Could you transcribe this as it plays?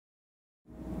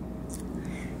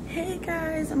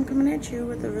Guys, I'm coming at you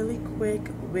with a really quick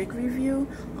wig review.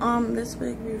 This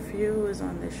wig review is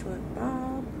on this short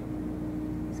bob.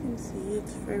 As you can see,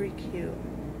 it's very cute.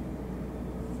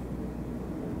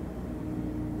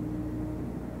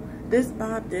 This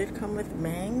bob did come with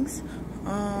bangs.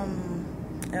 And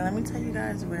let me tell you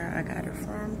guys where I got it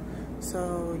from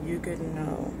so you could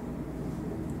know.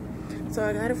 So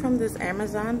I got it from this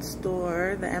Amazon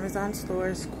store. The Amazon store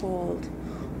is called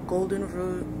Golden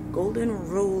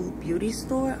Rule Beauty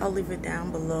Store. I'll leave it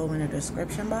down below in the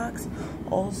description box.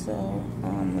 Also,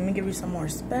 let me give you some more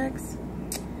specs.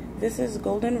 This is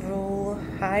Golden Rule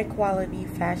high quality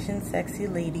fashion sexy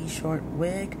lady short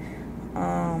wig.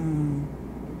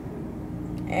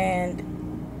 And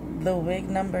the wig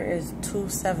number is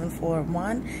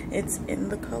 2741. It's in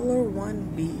the color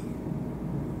 1B.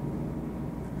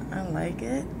 I like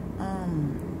it.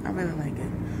 I really like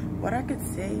it. What I could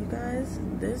say, you guys,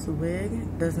 this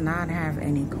wig does not have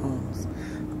any combs.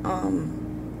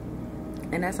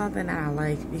 And that's something that I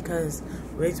like, because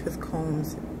wigs with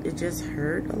combs, it just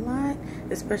hurt a lot,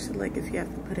 especially like if you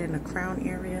have to put it in the crown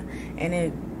area and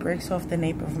it breaks off the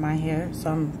nape of my hair. So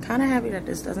I'm kind of happy that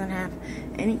this doesn't have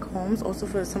any combs, also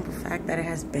for the simple fact that it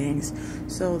has bangs.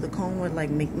 So the comb would like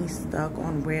make me stuck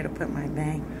on where to put my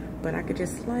bang, but I could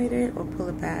just slide it or pull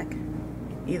it back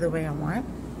either way I want.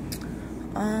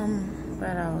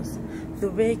 What else?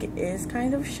 The wig is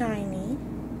kind of shiny,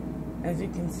 as you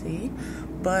can see,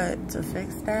 but to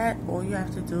fix that, all you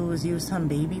have to do is use some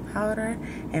baby powder,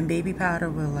 and baby powder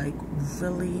will like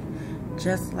really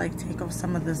just like take off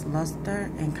some of this luster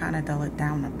and kind of dull it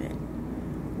down a bit.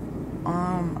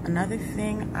 Another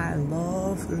thing I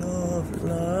love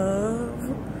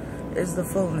is the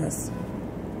fullness.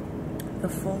 The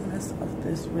fullness of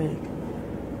this wig.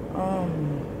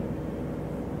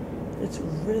 It's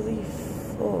really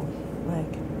full.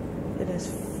 Like, it is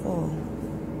full.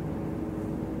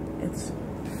 It's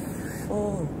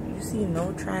full. You see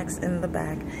no tracks in the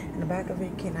back. In the back of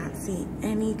it, you cannot see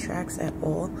any tracks at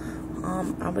all.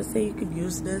 I would say you could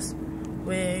use this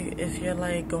wig if you're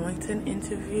like going to an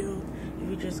interview, if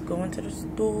you're just going to the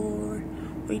store,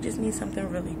 or you just need something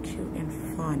really cute and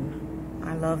fun.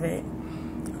 I love it.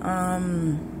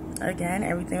 Again,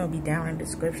 everything will be down in the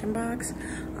description box.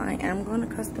 I am going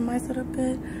to customize it a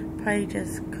bit. Probably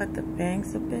just cut the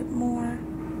bangs a bit more.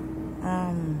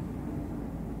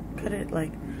 Cut it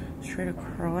like straight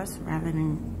across rather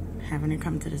than having it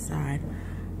come to the side.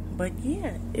 But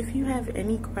yeah, if you have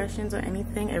any questions or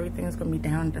anything, everything is going to be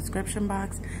down in the description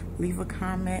box. Leave a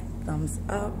comment, thumbs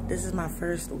up. This is my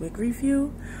first wig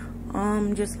review.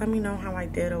 Just let me know how I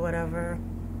did or whatever.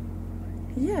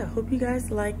 Yeah, hope you guys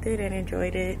liked it and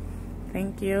enjoyed it.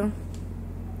 Thank you.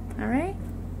 All right.